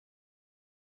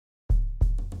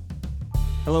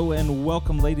Hello and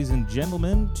welcome, ladies and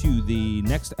gentlemen, to the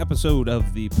next episode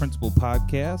of the Principal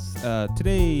Podcast.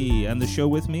 Today on the show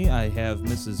with me, I have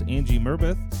Mrs. Angie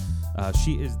Merboth.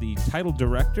 She is the title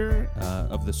director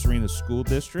of the Serena School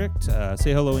District.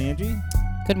 Say hello, Angie.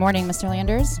 Good morning, Mr.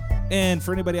 Landers. And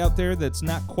for anybody out there that's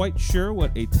not quite sure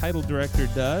what a title director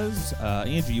does,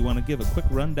 Angie, you want to give a quick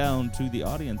rundown to the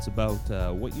audience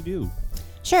about what you do?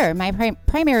 Sure. My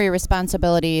primary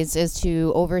responsibilities is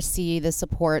to oversee the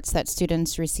supports that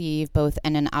students receive both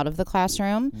in and out of the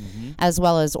classroom, as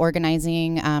well as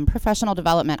organizing professional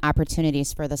development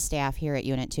opportunities for the staff here at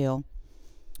Unit 2.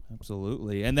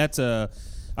 Absolutely. And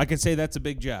I can say that's a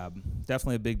big job,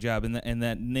 definitely a big job. And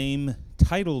that name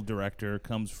title director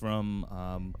comes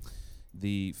from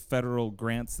the federal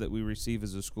grants that we receive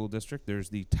as a school district. There's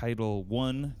the Title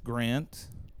I grant.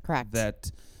 Correct.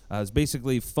 That is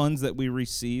basically funds that we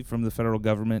receive from the federal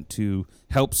government to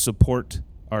help support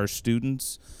our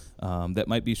students that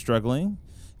might be struggling.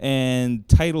 And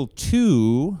Title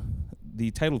II,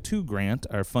 the Title II grant,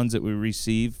 are funds that we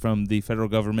receive from the federal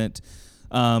government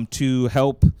to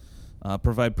help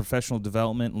provide professional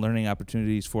development and learning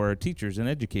opportunities for our teachers and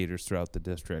educators throughout the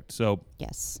district. So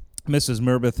yes, Mrs.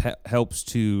 Merboth helps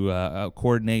to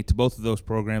coordinate both of those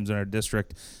programs in our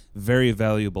district. Very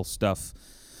valuable stuff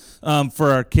for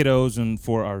our kiddos and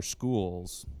for our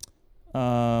schools.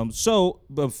 So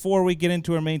before we get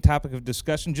into our main topic of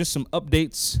discussion, just some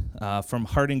updates from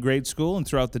Harding Grade School and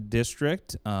throughout the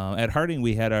district. At Harding,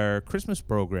 we had our Christmas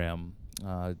program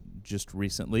just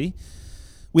recently.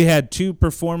 We had two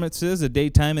performances, a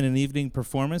daytime and an evening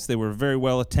performance. They were very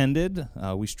well attended.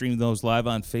 We streamed those live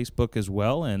on Facebook as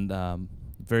well, and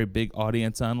very big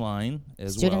audience online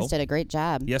as well. Students did a great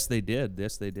job. Yes, they did.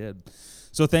 Yes, they did.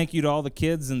 So thank you to all the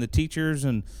kids and the teachers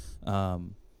and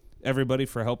everybody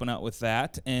for helping out with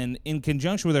that. And in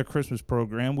conjunction with our Christmas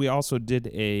program, we also did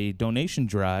a donation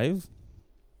drive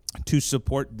to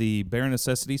support the Bare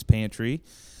Necessities Pantry.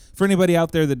 For anybody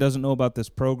out there that doesn't know about this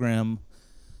program,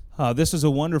 this is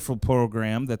a wonderful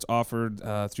program that's offered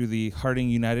through the Harding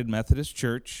United Methodist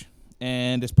Church.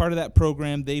 And as part of that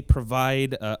program, they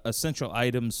provide essential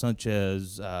items such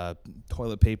as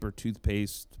toilet paper,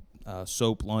 toothpaste,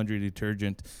 soap, laundry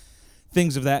detergent,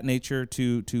 things of that nature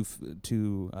to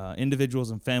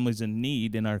individuals and families in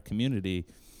need in our community.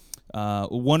 A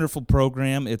wonderful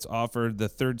program. It's offered the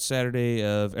third Saturday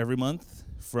of every month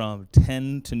from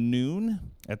 10 to noon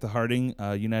at the Harding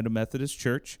United Methodist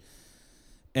Church.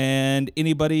 And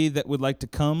anybody that would like to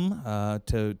come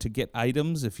to get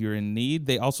items if you're in need,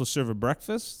 they also serve a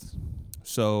breakfast.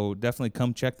 So definitely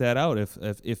come check that out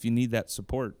if you need that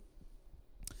support.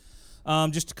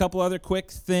 Just a couple other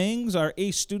quick things. Our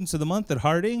ACE Students of the Month at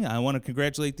Harding. I want to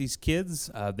congratulate these kids.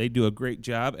 They do a great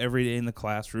job every day in the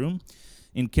classroom.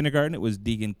 In kindergarten, it was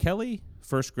Deegan Kelly.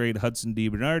 First grade, Hudson D.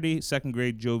 Bernardi. Second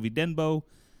grade, Jovi Denbo.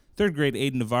 Third grade,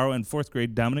 Aiden Navarro. And fourth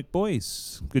grade, Dominic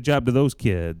Boyce. Good job to those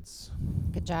kids.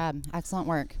 Good job. Excellent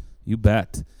work. You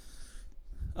bet.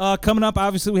 Coming up,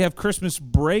 obviously, we have Christmas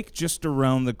break just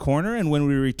around the corner. And when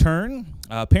we return,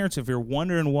 parents, if you're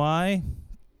wondering why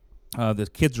the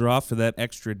kids are off for that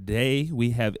extra day,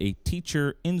 we have a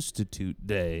Teacher Institute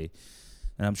Day.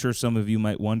 And I'm sure some of you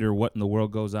might wonder what in the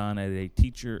world goes on at a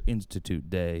Teacher Institute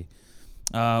Day.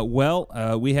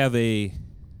 We have a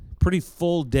pretty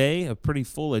full day, a pretty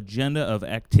full agenda of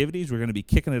activities. We're going to be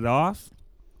kicking it off.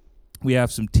 We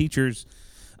have some teachers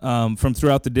from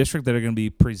throughout the district that are going to be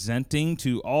presenting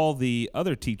to all the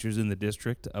other teachers in the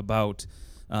district about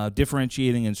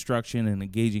differentiating instruction and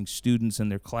engaging students in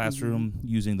their classroom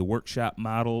using the workshop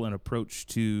model and approach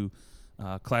to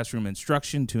classroom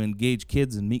instruction to engage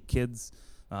kids and meet kids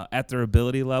at their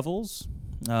ability levels.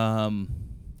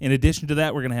 In addition to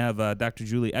that, we're going to have Dr.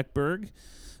 Julie Eckberg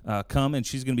come, and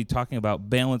she's going to be talking about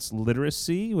balanced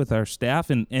literacy with our staff.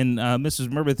 And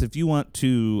Mrs. Merboth, if you want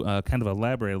to kind of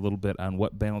elaborate a little bit on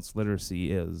what balanced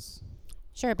literacy is.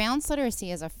 Sure. Balanced literacy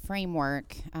is a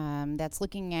framework that's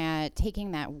looking at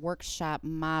taking that workshop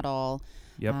model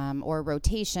or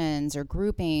rotations or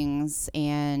groupings,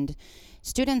 and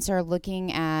students are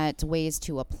looking at ways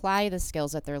to apply the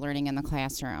skills that they're learning in the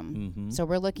classroom. So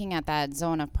we're looking at that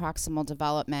zone of proximal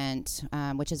development,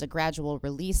 which is a gradual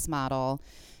release model,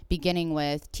 beginning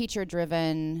with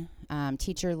teacher-driven,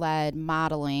 teacher-led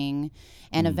modeling,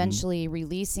 and eventually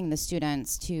releasing the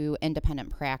students to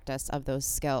independent practice of those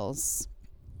skills.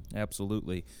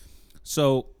 Absolutely.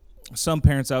 So some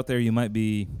parents out there, you might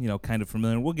be, kind of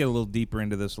familiar. We'll get a little deeper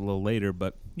into this a little later,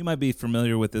 but you might be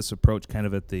familiar with this approach kind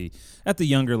of at the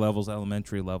younger levels,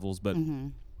 elementary levels. But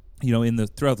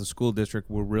throughout the school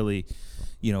district, we're really,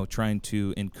 trying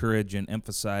to encourage and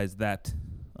emphasize that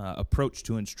approach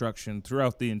to instruction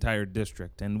throughout the entire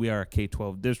district, and we are a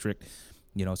K-12 district,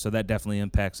 so that definitely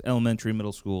impacts elementary,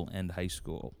 middle school, and high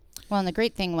school. Well, and the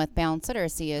great thing with balanced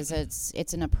literacy is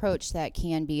it's an approach that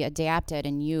can be adapted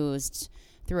and used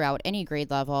throughout any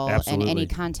grade level and any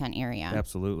content area.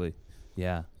 Absolutely.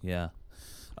 Yeah.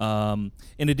 In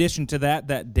addition to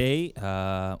that day,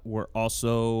 we're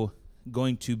also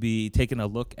going to be taking a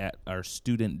look at our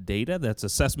student data. That's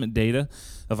assessment data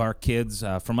of our kids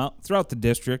from throughout the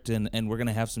district, and we're going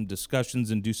to have some discussions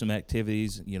and do some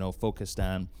activities, focused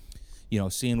on,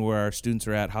 seeing where our students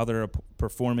are at, how they're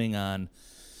performing on,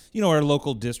 our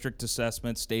local district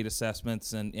assessments, state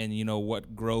assessments, and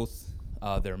what growth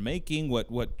they're making,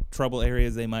 what trouble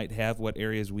areas they might have, what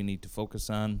areas we need to focus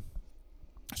on.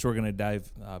 So we're going to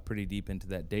dive pretty deep into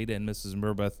that data. And Mrs.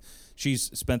 Merboth, she's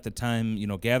spent the time,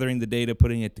 gathering the data,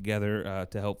 putting it together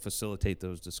to help facilitate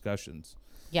those discussions.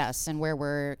 Yes, and where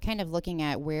we're kind of looking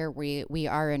at where we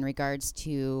are in regards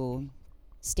to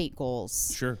state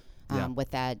goals. Sure.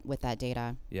 With that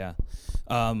data. Yeah.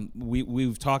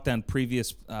 We've talked on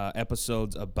previous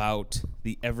episodes about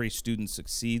the Every Student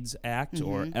Succeeds Act, mm-hmm.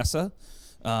 or ESSA,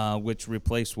 which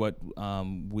replaced what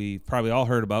we probably all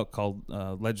heard about, called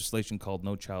legislation called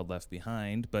No Child Left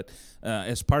Behind. But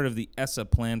as part of the ESSA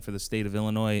plan for the state of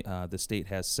Illinois, the state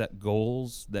has set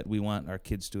goals that we want our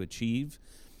kids to achieve.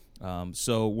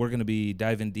 So we're going to be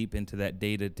diving deep into that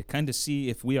data to kind of see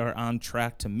if we are on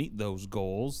track to meet those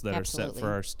goals that Absolutely. Are set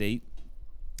for our state.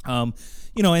 And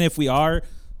if we are,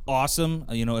 awesome.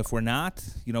 If we're not,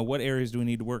 what areas do we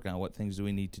need to work on? What things do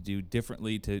we need to do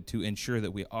differently to ensure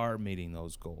that we are meeting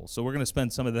those goals? So we're going to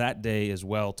spend some of that day as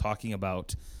well talking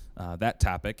about that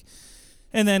topic.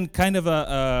 And then kind of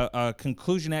a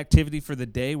conclusion activity for the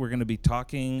day, we're going to be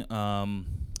talking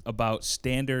about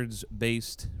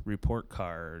standards-based report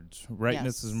cards, right,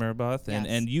 yes. Mrs. Merboth? Yes.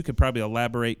 And you could probably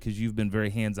elaborate because you've been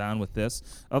very hands-on with this.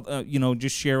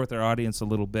 Just share with our audience a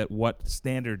little bit what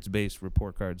standards-based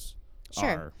report cards Sure.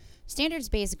 are.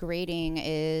 Standards-based grading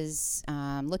is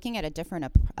looking at a different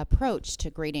approach to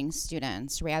grading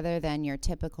students rather than your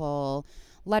typical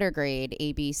letter grade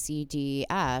A, B, C, D,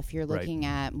 F. You're looking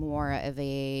at more of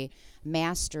a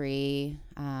mastery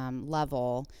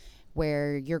level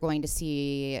where you're going to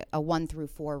see a 1 through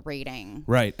 4 rating.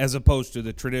 Right, as opposed to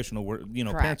the traditional where,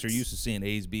 Correct. Parents are used to seeing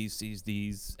A's, B's, C's,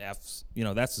 D's, F's.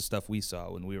 That's the stuff we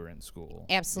saw when we were in school.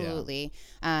 Absolutely.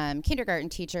 Yeah. Kindergarten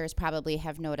teachers probably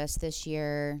have noticed this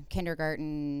year,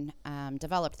 kindergarten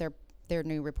developed their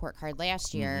new report card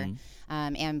last year, mm-hmm.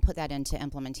 And put that into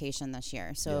implementation this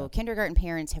year. So kindergarten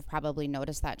parents have probably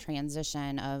noticed that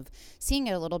transition of seeing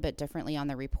it a little bit differently on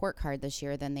the report card this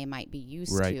year than they might be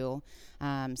used to.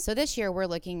 So this year we're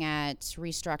looking at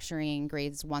restructuring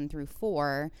grades 1 through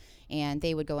 4, and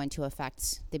they would go into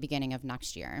effect the beginning of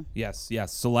next year. Yes.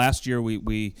 So last year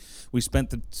we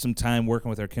spent some time working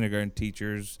with our kindergarten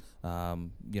teachers.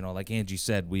 Like Angie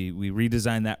said, we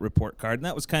redesigned that report card, and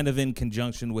that was kind of in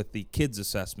conjunction with the kids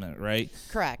assessment, right?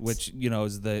 Correct. Which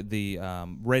is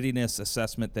the readiness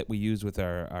assessment that we use with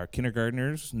our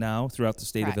kindergartners now throughout the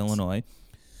state Correct. of Illinois.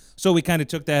 So we kind of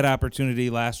took that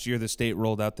opportunity. Last year, the state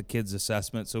rolled out the kids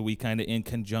assessment. So we kind of, in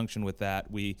conjunction with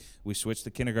that, we switched the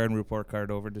kindergarten report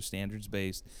card over to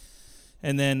standards-based.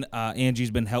 And then Angie's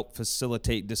been helped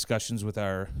facilitate discussions with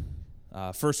our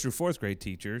first through fourth grade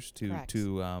teachers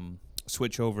to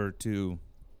switch over to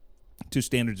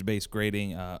standards-based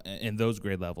grading in those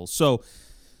grade levels. So,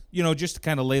 just to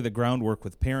kind of lay the groundwork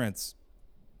with parents,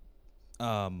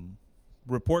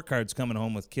 report cards coming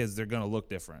home with kids, they're going to look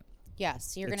different.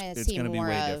 Yes, you're going to see more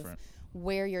of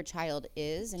where your child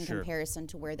is in comparison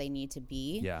to where they need to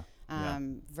be.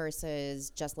 Versus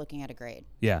just looking at a grade.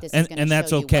 Yeah, and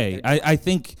that's okay. I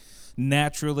think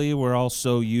naturally we're all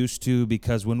so used to,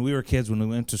 because when we were kids, when we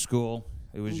went to school,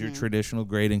 it was your traditional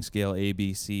grading scale, A,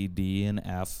 B, C, D, and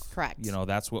F. Correct.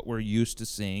 That's what we're used to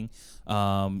seeing.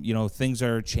 Things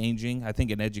are changing. I think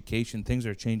in education, things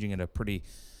are changing at a pretty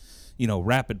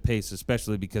rapid pace,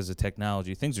 especially because of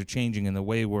technology. Things are changing, and the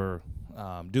way we're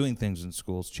doing things in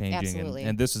schools changing. Absolutely.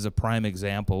 And this is a prime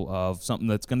example of something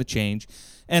that's going to change.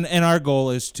 And our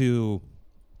goal is to,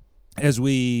 as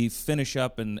we finish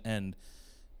up and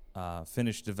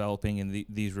finish developing in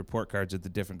these report cards at the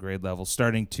different grade levels,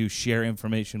 starting to share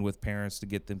information with parents to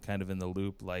get them kind of in the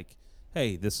loop, like,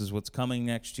 hey, this is what's coming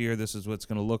next year. This is what's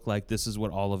going to look like. This is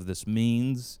what all of this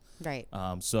means. Right.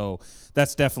 So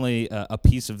that's definitely a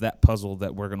piece of that puzzle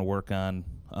that we're going to work on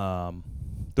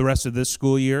the rest of this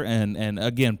school year. And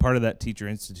again, part of that Teacher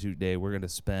Institute Day, we're going to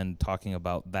spend talking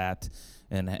about that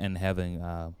and having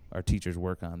our teachers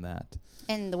work on that.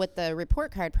 And with the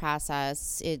report card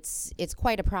process, it's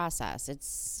quite a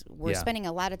process. We're spending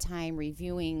a lot of time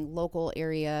reviewing local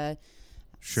area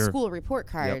school report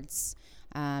cards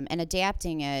and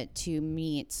adapting it to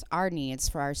meet our needs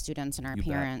for our students and our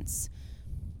parents.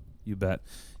 You bet.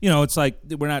 You know, it's like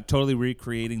we're not totally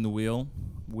recreating the wheel.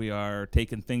 We are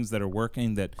taking things that are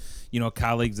working that, you know,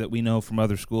 colleagues that we know from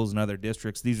other schools and other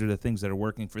districts, these are the things that are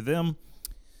working for them.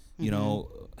 You know,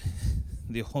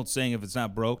 the old saying, if it's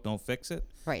not broke, don't fix it.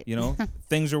 Right. You know,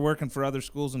 things are working for other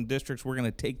schools and districts. We're going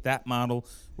to take that model.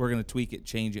 We're going to tweak it,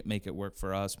 change it, make it work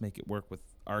for us, make it work with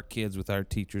our kids, with our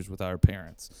teachers, with our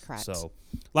parents. Correct. So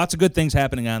lots of good things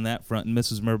happening on that front. And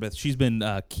Mrs. Merboth, she's been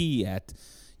key at,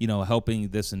 you know, helping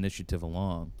this initiative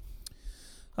along.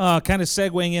 Kind of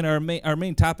segueing in our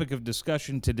main topic of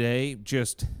discussion today,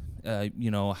 just,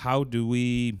 you know, how do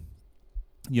we,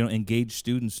 you know, engage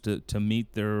students to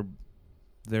meet their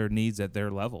needs at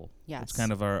their level? Yes. It's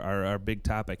kind of our big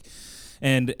topic.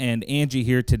 And Angie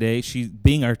here today, she's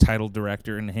being our title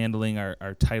director and handling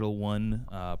our Title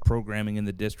I programming in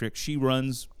the district. She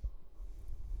runs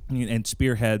and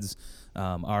spearheads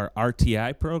our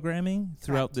RTI programming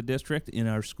throughout the district in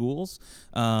our schools.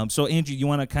 So Angie, you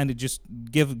want to kind of just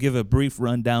give a brief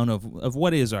rundown of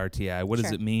what is RTI? What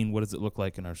does it mean? What does it look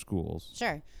like in our schools?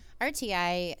 Sure.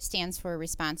 RTI stands for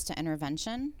Response to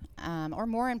Intervention, or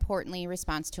more importantly,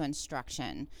 Response to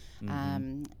Instruction.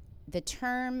 The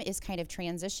term is kind of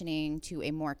transitioning to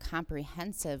a more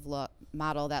comprehensive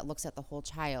model that looks at the whole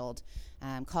child,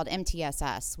 called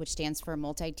MTSS, which stands for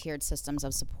Multi-Tiered Systems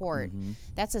of Support.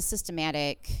 That's a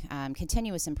systematic,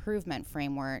 continuous improvement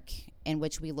framework in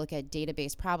which we look at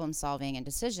database problem solving and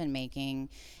decision making,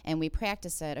 and we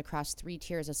practice it across 3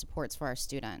 tiers of supports for our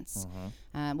students.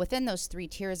 Within those 3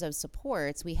 tiers of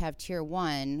supports, we have Tier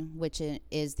 1, which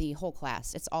is the whole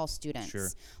class. It's all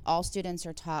students. All students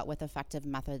are taught with effective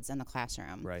methods in the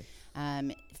classroom. Right.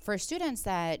 For students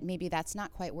that maybe that's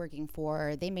not quite working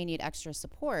for, they may need extra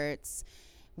supports.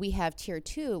 We have Tier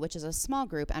 2, which is a small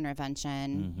group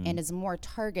intervention and is more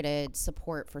targeted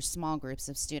support for small groups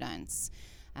of students.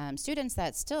 Students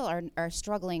that still are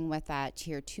struggling with that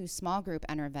Tier 2 small group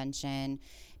intervention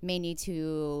may need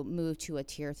to move to a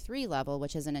Tier 3 level,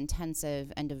 which is an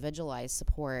intensive individualized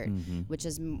support, which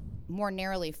is more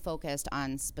narrowly focused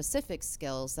on specific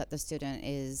skills that the student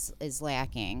is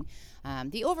lacking.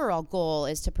 The overall goal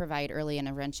is to provide early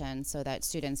intervention so that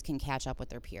students can catch up with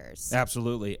their peers.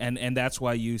 Absolutely. And that's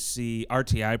why you see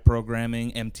RTI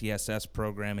programming, MTSS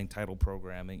programming, title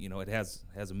programming. You know, it has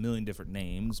a million different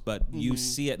names, but you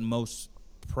see it most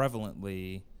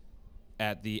prevalently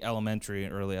at the elementary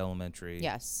and early elementary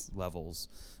levels.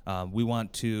 We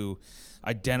want to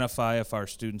identify if our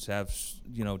students have,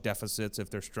 you know, deficits, if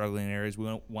they're struggling in areas.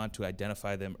 We want to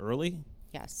identify them early.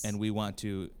 Yes. And we want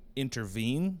to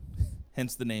intervene,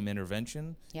 hence the name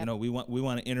intervention. You know, we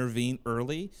want to intervene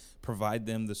early, provide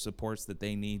them the supports that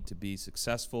they need to be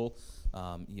successful.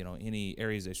 You know, any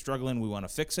areas they struggle in, we want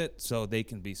to fix it so they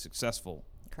can be successful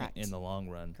in the long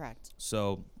run. Correct.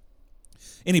 So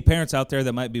any parents out there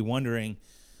that might be wondering,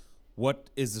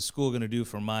 what is the school going to do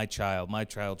for my child? My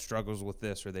child struggles with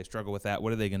this or they struggle with that.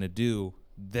 What are they going to do?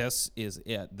 This is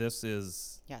it. This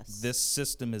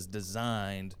system is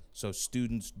designed so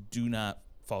students do not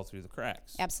fall through the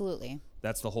cracks. Absolutely.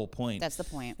 That's the whole point. That's the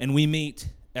point. And we meet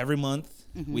every month.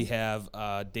 We have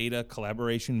data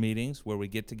collaboration meetings where we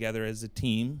get together as a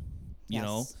team. You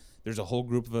know, there's a whole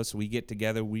group of us. We get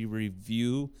together. We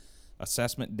review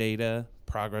assessment data,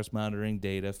 progress monitoring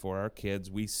data for our kids.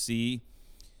 We see,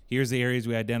 here's the areas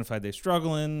we identified they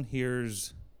struggle in.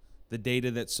 Here's the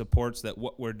data that supports that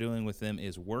what we're doing with them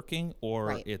is working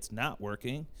or it's not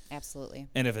working. Absolutely.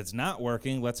 And if it's not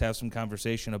working, let's have some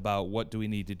conversation about what do we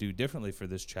need to do differently for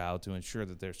this child to ensure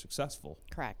that they're successful.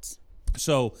 Correct.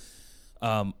 So,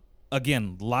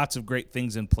 again, lots of great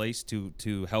things in place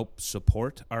to help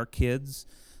support our kids.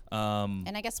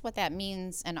 And I guess what that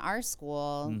means in our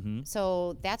school,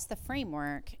 so that's the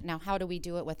framework. Now, how do we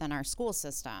do it within our school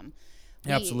system?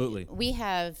 Absolutely. We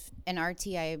have an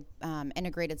RTI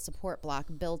integrated support block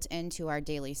built into our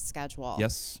daily schedule.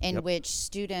 In which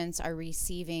students are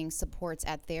receiving supports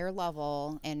at their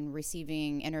level and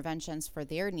receiving interventions for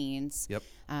their needs.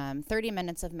 30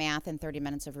 minutes of math and 30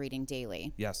 minutes of reading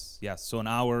daily. Yes. So an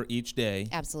hour each day.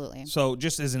 Absolutely. So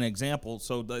just as an example,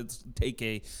 so let's take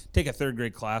a third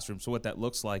grade classroom. So what that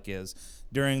looks like is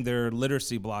during their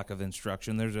literacy block of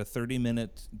instruction, there's a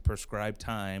 30-minute prescribed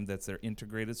time that's their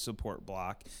integrated support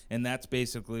block, and that's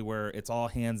basically where it's all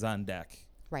hands on deck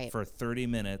for 30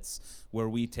 minutes, where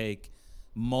we take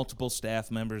multiple staff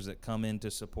members that come in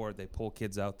to support. They pull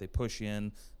kids out, they push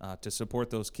in to support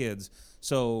those kids.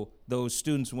 So those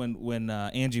students, when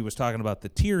Angie was talking about the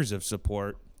tiers of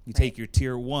support, you take your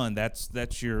tier 1. That's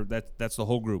the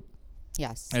whole group.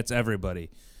 Yes. That's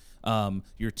everybody.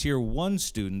 Your tier 1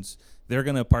 students, they're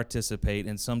going to participate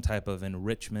in some type of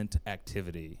enrichment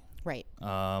activity. Right.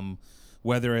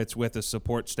 Whether it's with a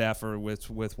support staff or with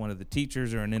one of the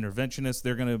teachers or an interventionist,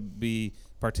 they're going to be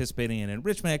participating in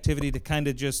enrichment activity to kind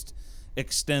of just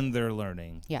extend their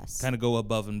learning. Yes. Kind of go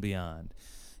above and beyond.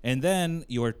 And then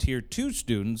your tier 2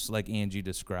 students, like Angie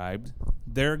described,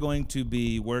 they're going to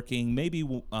be working maybe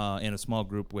in a small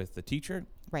group with the teacher.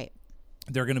 Right.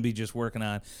 They're going to be just working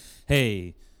on,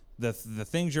 hey, the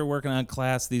things you're working on,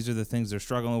 class, these are the things they're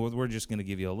struggling with. We're just going to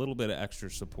give you a little bit of extra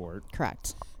support.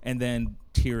 Correct. And then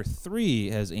tier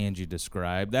 3, as Angie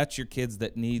described, that's your kids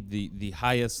that need the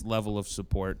highest level of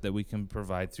support that we can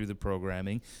provide through the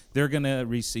programming. They're going to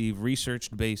receive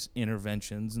research-based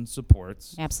interventions and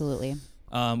supports. Absolutely.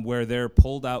 Where they're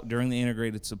pulled out during the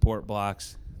integrated support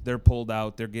blocks. They're pulled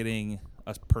out. They're getting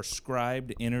a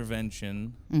prescribed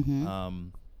intervention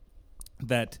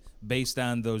that, based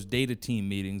on those data team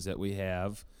meetings that we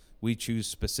have, we choose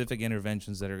specific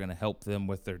interventions that are going to help them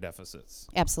with their deficits.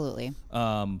 Absolutely.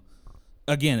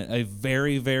 Again, a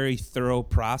very, very thorough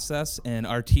process, and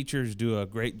our teachers do a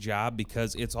great job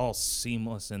because it's all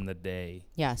seamless in the day.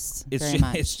 Yes, Very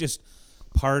much. It's just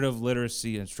part of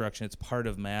literacy instruction. It's part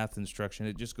of math instruction.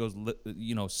 It just goes,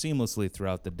 seamlessly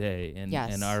throughout the day,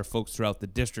 and our folks throughout the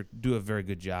district do a very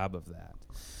good job of that.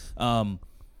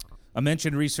 I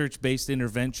mentioned research-based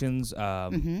interventions.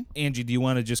 Angie, do you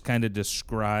want to just kind of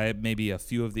describe maybe a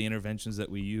few of the interventions that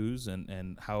we use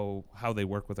and how they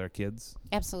work with our kids?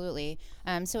 Absolutely.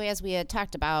 So as we had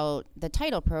talked about, the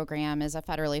TITLE program is a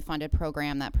federally funded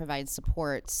program that provides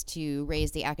supports to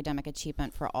raise the academic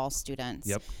achievement for all students.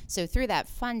 Yep. So through that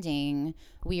funding,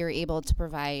 we are able to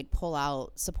provide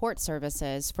pull-out support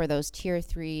services for those Tier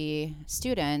 3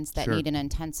 students that need an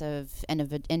intensive and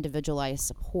individualized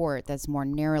support that's more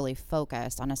narrowly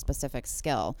focused on a specific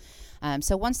skill.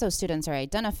 So once those students are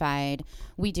identified,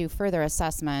 we do further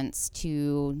assessments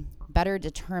to better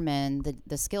determine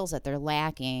the skills that they're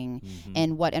lacking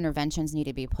and what interventions need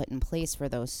to be put in place for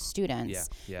those students.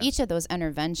 Each of those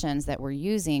interventions that we're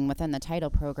using within the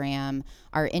TITLE program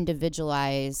are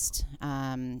individualized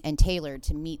and tailored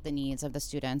to meet the needs of the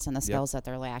students and the skills that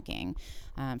they're lacking.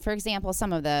 For example,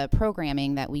 some of the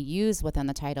programming that we use within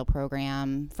the TITLE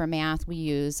program, for math, we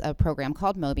use a program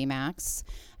called MobyMax,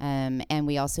 and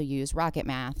we also use Rocket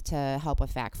Math to help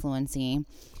with fact fluency.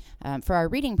 For our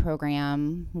reading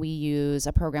program, we use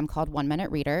a program called 1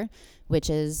 Minute Reader, which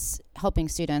is helping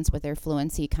students with their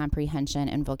fluency, comprehension,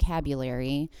 and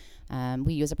vocabulary.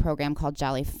 We use a program called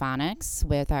Jolly Phonics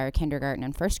with our kindergarten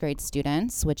and first grade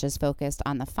students, which is focused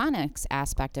on the phonics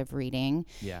aspect of reading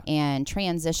and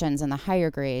transitions in the higher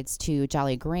grades to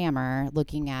Jolly Grammar,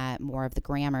 looking at more of the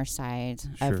grammar side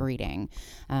of reading.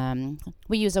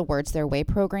 We use a Words Their Way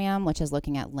program, which is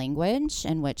looking at language,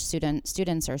 in which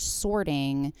students are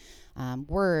sorting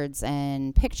words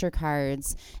and picture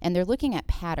cards, and they're looking at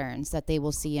patterns that they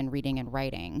will see in reading and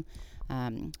writing.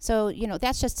 So,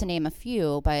 that's just to name a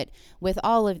few, but with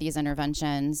all of these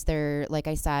interventions, they're, like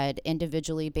I said,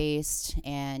 individually based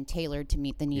and tailored to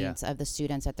meet the needs of the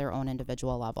students at their own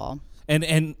individual level. And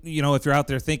if you're out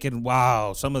there thinking,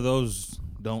 wow, some of those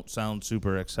don't sound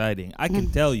super exciting, I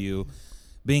can tell you,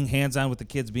 being hands-on with the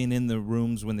kids, being in the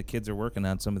rooms when the kids are working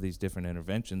on some of these different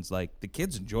interventions, like, the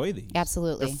kids enjoy these.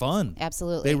 Absolutely. They're fun.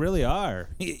 Absolutely. They really are.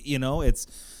 It's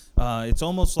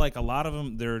almost like a lot of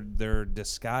them, they're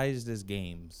disguised as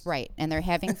games. Right, and they're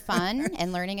having fun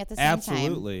and learning at the same time.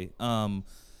 Absolutely.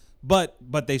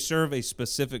 But they serve a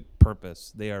specific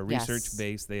purpose. They are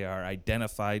research-based. They are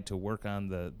identified to work on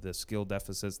the skill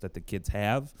deficits that the kids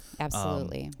have.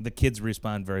 Absolutely. The kids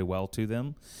respond very well to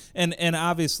them. And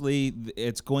obviously,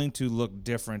 it's going to look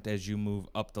different as you move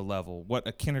up the level. What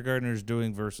a kindergartner is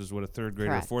doing versus what a third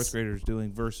grader or fourth grader is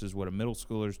doing versus what a middle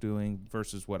schooler is doing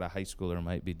versus what a high schooler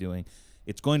might be doing.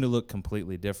 It's going to look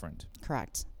completely different.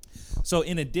 Correct. So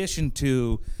in addition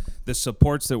to the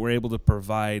supports that we're able to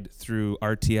provide through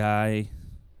RTI,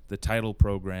 the TITLE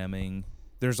programming,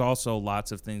 there's also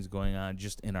lots of things going on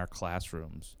just in our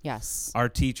classrooms. Yes. Our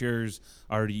teachers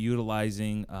are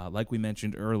utilizing, like we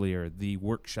mentioned earlier, the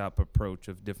workshop approach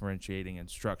of differentiating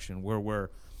instruction, where we're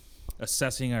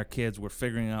assessing our kids, we're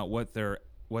figuring out what their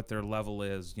level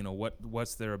is,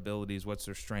 what's their abilities, what's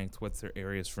their strength, what's their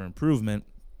areas for improvement,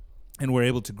 and we're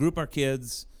able to group our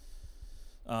kids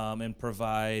and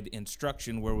provide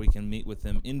instruction where we can meet with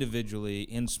them individually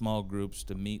in small groups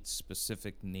to meet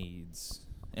specific needs.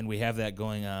 and we have that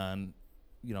going on,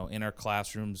 in our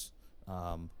classrooms.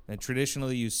 And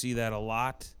traditionally, you see that a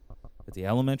lot at the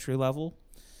elementary level.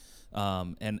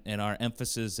 And our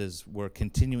emphasis is we're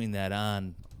continuing that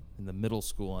on in the middle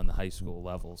school and the high school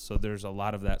level. So there's a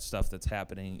lot of that stuff that's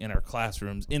happening in our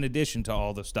classrooms in addition to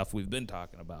all the stuff we've been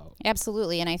talking about.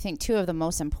 Absolutely. And I think two of the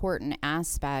most important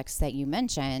aspects that you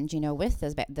mentioned, with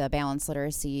the balanced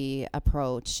literacy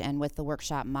approach and with the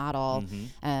workshop model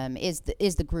is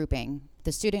the grouping.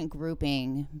 The student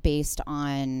grouping based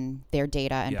on their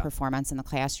data and performance in the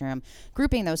classroom,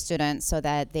 grouping those students so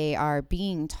that they are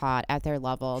being taught at their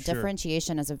level. Sure.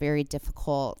 Differentiation is a very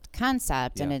difficult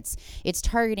concept, and it's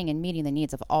targeting and meeting the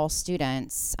needs of all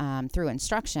students through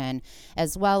instruction,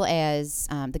 as well as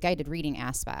the guided reading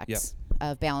aspect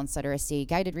of balanced literacy.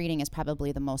 Guided reading is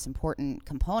probably the most important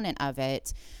component of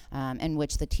it, in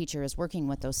which the teacher is working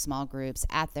with those small groups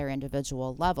at their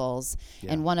individual levels.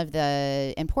 And one of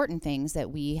the important things that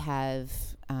we have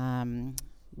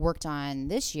worked on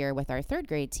this year with our third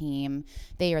grade team,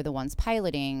 they are the ones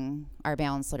piloting our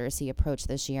balanced literacy approach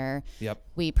this year.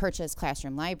 We purchased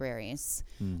classroom libraries.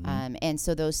 And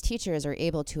so those teachers are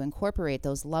able to incorporate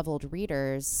those leveled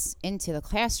readers into the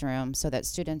classroom so that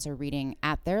students are reading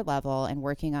at their level and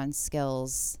working on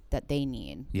skills that they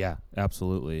need. Yeah,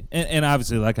 absolutely. And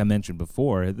obviously, like I mentioned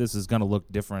before, this is going to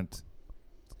look different.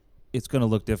 It's going to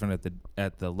look different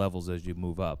at the levels as you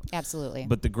move up. Absolutely.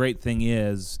 But the great thing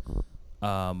is,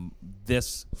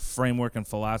 this framework and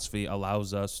philosophy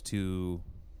allows us to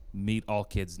meet all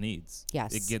kids' needs.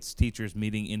 Yes. It gets teachers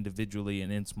meeting individually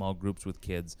and in small groups with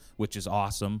kids, which is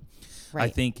awesome. Right. I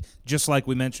think, just like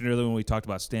we mentioned earlier when we talked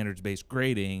about standards-based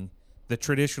grading, the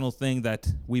traditional thing that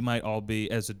we might all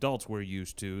be, as adults, we're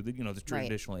used to, the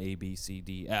traditional A, B, C,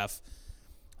 D, F,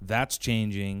 that's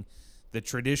changing. The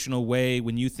traditional way,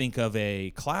 when you think of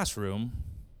a classroom,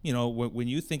 when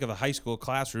you think of a high school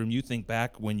classroom, you think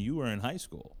back when you were in high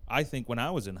school. I think when I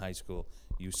was in high school,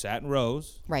 you sat in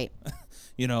rows. Right.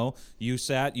 You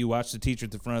sat, you watched the teacher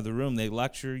at the front of the room, they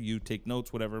lecture, you take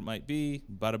notes, whatever it might be,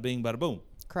 bada bing, bada boom.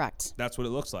 Correct. That's what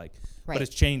it looks like. Right. But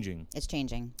it's changing. It's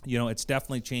changing. It's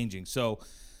definitely changing. So,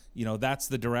 that's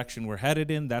the direction we're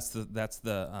headed in. That's the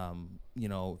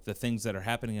the things that are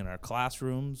happening in our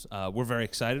classrooms. We're very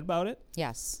excited about it.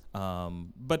 Yes.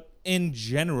 But in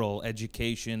general,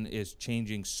 education is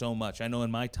changing so much. I know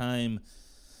in my time,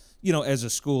 as a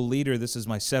school leader, this is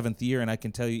my 7th year, and I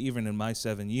can tell you, even in my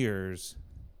 7 years,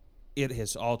 it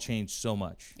has all changed so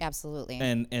much. Absolutely.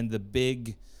 And the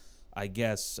big, I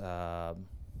guess,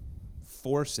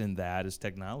 force in that is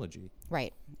technology.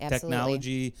 Right. Absolutely.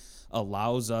 Technology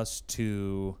allows us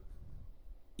to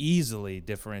easily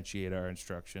differentiate our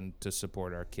instruction to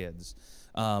support our kids.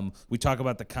 We talk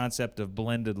about the concept of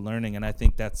blended learning, and I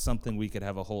think that's something we could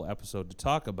have a whole episode to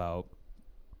talk about.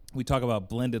 We talk about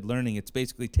blended learning. It's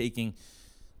basically taking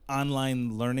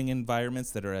online learning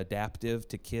environments that are adaptive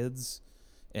to kids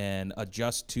and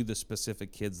adjust to the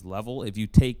specific kid's level. If you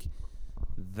take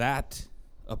that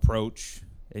approach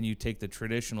and you take the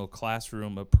traditional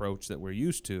classroom approach that we're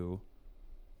used to,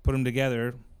 put them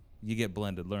together, you get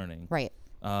blended learning. Right.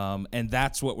 And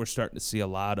that's what we're starting to see a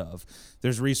lot of.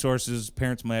 There's resources,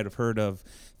 parents might have heard of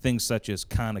things such as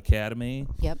Khan Academy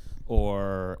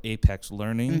or Apex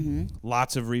Learning.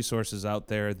 Lots of resources out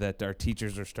there that our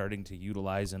teachers are starting to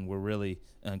utilize and we're really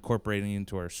incorporating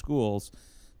into our schools.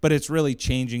 But it's really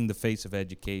changing the face of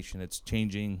education. It's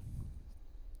changing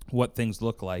what things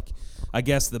look like. I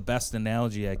guess the best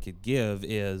analogy I could give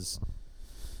is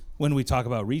when we talk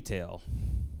about retail,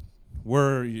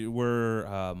 we're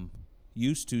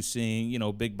used to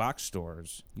seeing, big box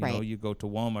stores. You go to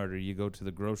Walmart or you go to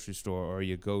the grocery store or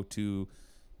you go to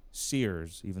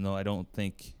Sears, even though I don't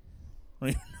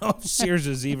know if Sears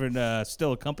is even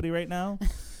still a company right now.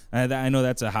 I know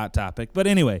that's a hot topic. But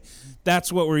anyway,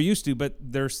 that's what we're used to. But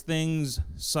there's things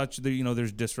such that,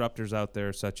 there's disruptors out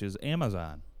there such as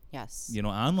Amazon. Yes.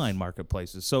 Online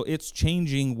marketplaces. So it's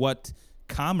changing what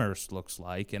commerce looks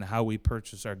like and how we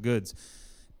purchase our goods.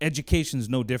 Education's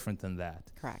no different than that.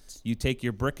 Correct. You take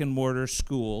your brick and mortar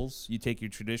schools, you take your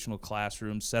traditional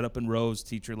classrooms, set up in rows,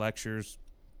 teacher lectures,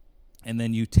 and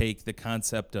then you take the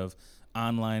concept of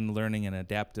online learning and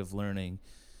adaptive learning.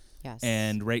 Yes.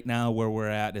 And right now where we're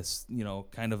at is,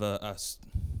 kind of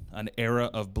an era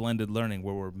of blended learning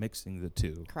where we're mixing the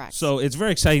two. Correct. So it's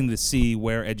very exciting to see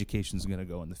where education is going to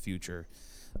go in the future.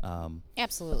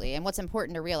 Absolutely. And what's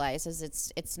important to realize is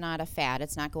it's not a fad.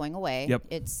 It's not going away. Yep.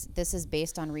 This is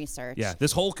based on research. Yeah,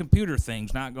 this whole computer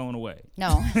thing's not going away.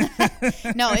 No.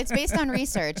 No, it's based on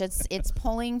research. It's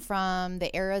pulling from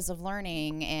the eras of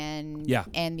learning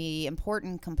and the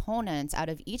important components out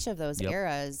of each of those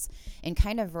eras and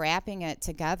kind of wrapping it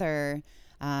together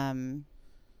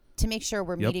to make sure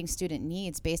we're meeting student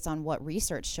needs based on what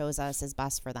research shows us is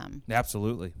best for them.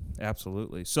 Absolutely.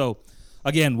 So,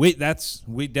 again, we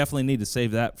definitely need to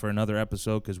save that for another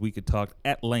episode because we could talk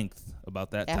at length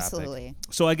about that Absolutely.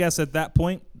 topic. So I guess at that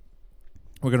point,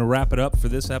 we're going to wrap it up for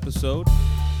this episode.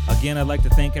 Again, I'd like to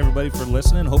thank everybody for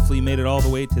listening. Hopefully you made it all the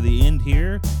way to the end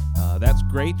here. That's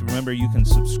great. Remember, you can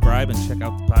subscribe and check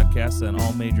out the podcast on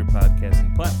all major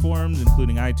podcasting platforms,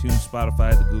 including iTunes,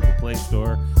 Spotify, the Google Play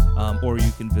Store, or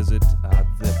you can visit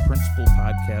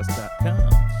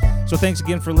theprincipalpodcast.com. So thanks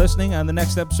again for listening. On the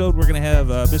next episode, we're going to have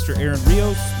Mr. Aaron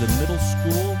Rios, the middle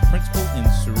school principal in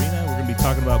Serena. We're going to be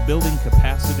talking about building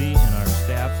capacity in our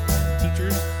staff and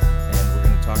teachers, and we're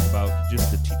going to talk about just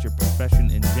the teacher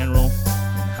profession in general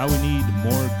and how we need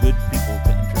more good people to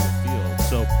enter the field.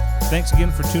 So thanks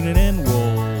again for tuning in.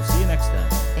 We'll see you next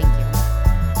time.